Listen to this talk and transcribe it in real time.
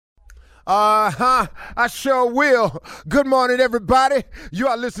I sure will. Good morning, everybody. You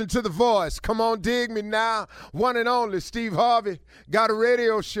are listening to The Voice. Come on, dig me now. One and only Steve Harvey got a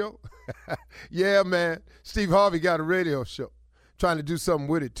radio show. Yeah, man. Steve Harvey got a radio show. Trying to do something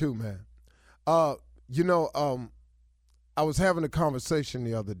with it, too, man. I was having a conversation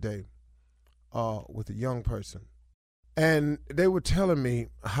the other day with a young person, and they were telling me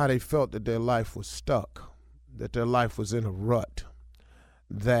how they felt that their life was stuck, that their life was in a rut,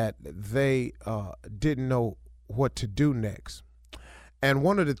 that they didn't know what to do next. And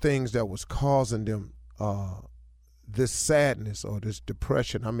one of the things that was causing them this sadness or this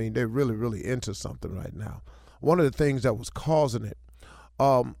depression, I mean, they're really, really into something right now. One of the things that was causing it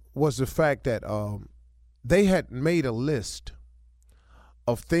was the fact that they had made a list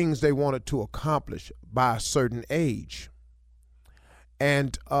of things they wanted to accomplish by a certain age.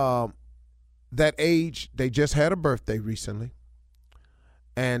 And that age, they just had a birthday recently.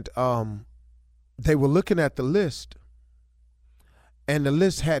 And they were looking at the list, and the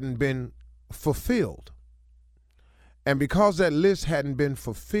list hadn't been fulfilled. And because that list hadn't been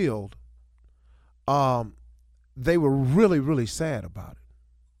fulfilled, they were really, really sad about it.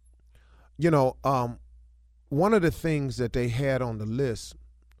 You know, one of the things that they had on the list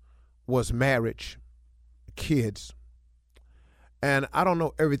was marriage, kids, and I don't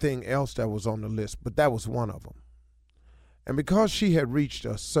know everything else that was on the list, but that was one of them. And because she had reached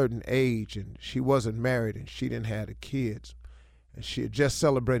a certain age and she wasn't married and she didn't have the kids and she had just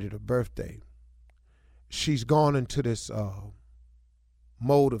celebrated her birthday, she's gone into this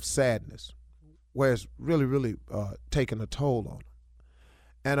mode of sadness where it's really, really taking a toll on her.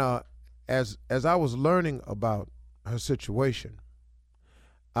 And as I was learning about her situation,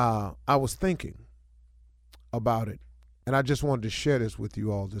 I was thinking about it, and I just wanted to share this with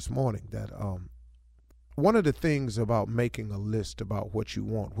you all this morning, that one of the things about making a list about what you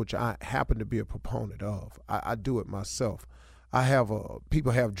want, which I happen to be a proponent of, I do it myself. I have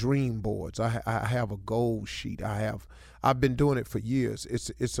people have dream boards. I have a goal sheet. I've been doing it for years.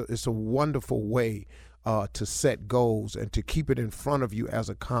 It's a wonderful way to set goals and to keep it in front of you as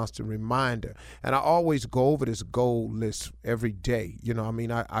a constant reminder. And I always go over this goal list every day. You know, I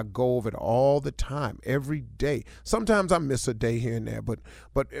mean, I go over it all the time, every day. Sometimes I miss a day here and there, but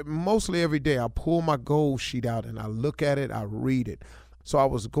mostly every day I pull my goal sheet out and I look at it, I read it. So I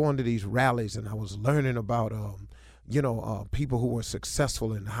was going to these rallies and I was learning about people who were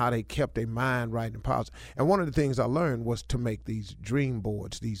successful and how they kept their mind right and positive. And one of the things I learned was to make these dream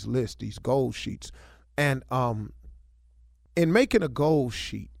boards, these lists, these goal sheets. And in making a goal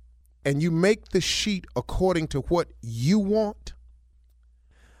sheet, and you make the sheet according to what you want,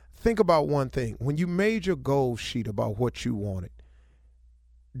 think about one thing. When you made your goal sheet about what you wanted,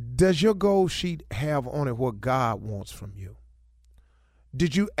 does your goal sheet have on it what God wants from you?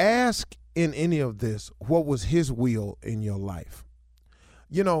 Did you ask in any of this what was his will in your life?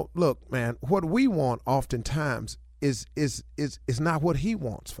 You know, look, man, what we want oftentimes is not what he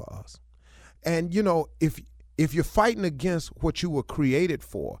wants for us. And, you know, if you're fighting against what you were created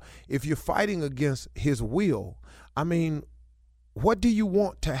for, if you're fighting against his will, I mean, what do you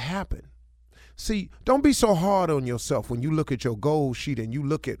want to happen? See, don't be so hard on yourself when you look at your goal sheet and you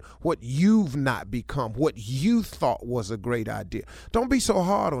look at what you've not become, what you thought was a great idea. Don't be so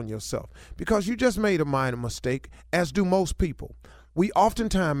hard on yourself because you just made a minor mistake, as do most people. We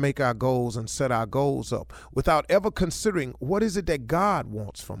oftentimes make our goals and set our goals up without ever considering what is it that God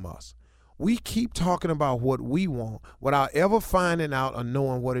wants from us. We keep talking about what we want without ever finding out or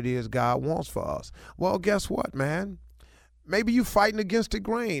knowing what it is God wants for us. Well, guess what, man? Maybe you fighting against the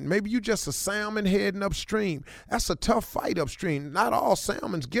grain. Maybe you just a salmon heading upstream. That's a tough fight upstream. Not all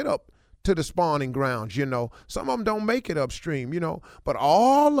salmons get up to the spawning grounds, you know. Some of them don't make it upstream, you know. But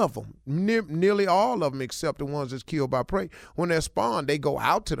all of them, nearly all of them, except the ones that's killed by prey, when they're spawned, they go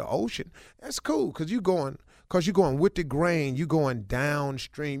out to the ocean. That's cool because you're going with the grain, you're going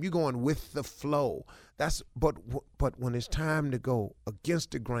downstream, you're going with the flow. But when it's time to go against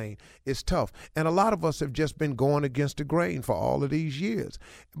the grain, it's tough. And a lot of us have just been going against the grain for all of these years.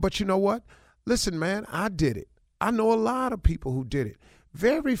 But you know what? Listen, man, I did it. I know a lot of people who did it.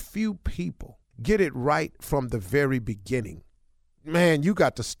 Very few people get it right from the very beginning. Man, you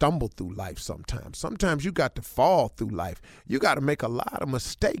got to stumble through life sometimes. Sometimes you got to fall through life. You got to make a lot of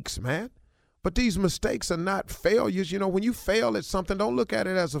mistakes, man. But these mistakes are not failures. You know, when you fail at something, don't look at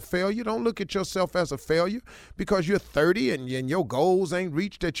it as a failure. Don't look at yourself as a failure because you're 30 and your goals ain't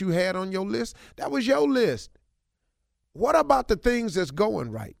reached that you had on your list. That was your list. What about the things that's going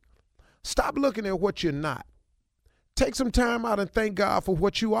right? Stop looking at what you're not. Take some time out and thank God for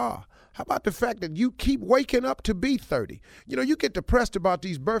what you are. How about the fact that you keep waking up to be 30? You know, you get depressed about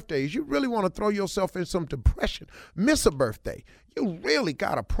these birthdays. You really want to throw yourself in some depression. Miss a birthday. You really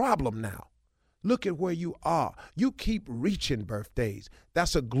got a problem now. Look at where you are. You keep reaching birthdays.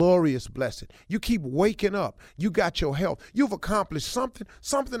 That's a glorious blessing. You keep waking up. You got your health. You've accomplished something.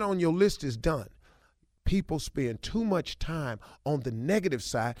 Something on your list is done. People spend too much time on the negative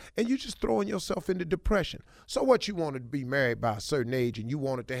side, and you're just throwing yourself into depression. So what, you wanted to be married by a certain age and you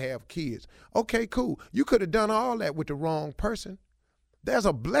wanted to have kids. Okay, cool. You could have done all that with the wrong person. There's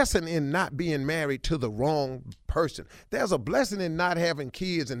a blessing in not being married to the wrong person. There's a blessing in not having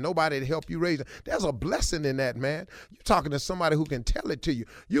kids and nobody to help you raise them. There's a blessing in that, man. You're talking to somebody who can tell it to you.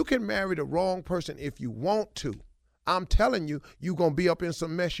 You can marry the wrong person if you want to. I'm telling you, you're going to be up in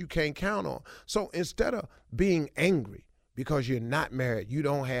some mess you can't count on. So instead of being angry because you're not married, you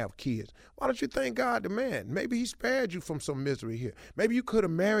don't have kids, why don't you thank God, the man? Maybe he spared you from some misery here. Maybe you could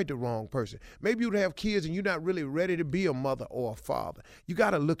have married the wrong person. Maybe you'd have kids and you're not really ready to be a mother or a father. You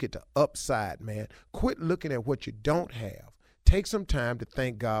got to look at the upside, man. Quit looking at what you don't have. Take some time to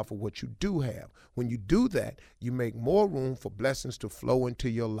thank God for what you do have. When you do that, you make more room for blessings to flow into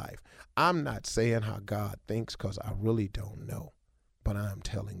your life. I'm not saying how God thinks because I really don't know, but I'm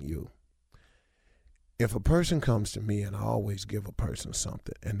telling you. If a person comes to me, and I always give a person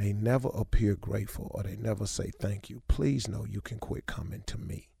something, and they never appear grateful or they never say thank you, please know you can quit coming to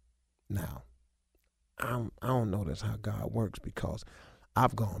me. Now, I don't know that's how God works, because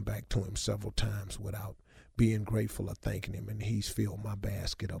I've gone back to him several times without being grateful or thanking him, and he's filled my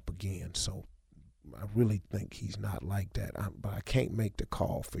basket up again. So I really think he's not like that. But I can't make the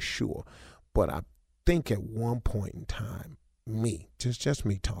call for sure. But I think at one point in time, just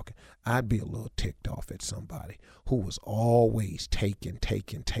me talking, I'd be a little ticked off at somebody who was always taking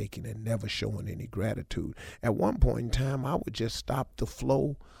and never showing any gratitude. At one point in time, I would just stop the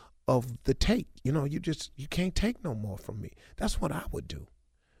flow of the take. You know, you can't take no more from me. That's what I would do.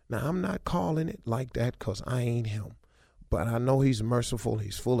 Now, I'm not calling it like that because I ain't him, but I know he's merciful.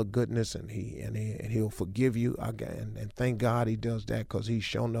 He's full of goodness, and he'll forgive you. And thank God he does that, because he's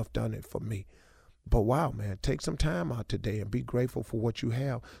sure enough done it for me. But wow, man, take some time out today and be grateful for what you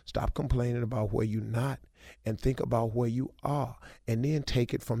have. Stop complaining about where you're not and think about where you are, and then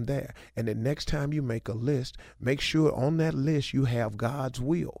take it from there. And the next time you make a list, make sure on that list you have God's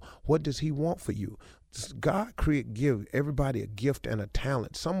will. What does he want for you? God give everybody a gift and a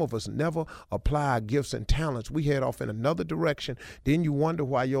talent. Some of us never apply our gifts and talents. We head off in another direction. Then you wonder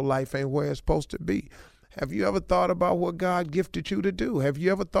why your life ain't where it's supposed to be. Have you ever thought about what God gifted you to do? Have you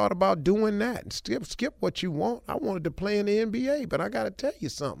ever thought about doing that? Skip what you want. I wanted to play in the NBA, but I got to tell you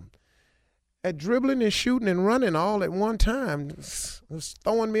something. At dribbling and shooting and running all at one time, it was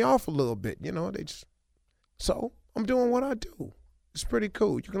throwing me off a little bit. You know, so I'm doing what I do. It's pretty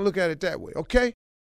cool. You can look at it that way, okay?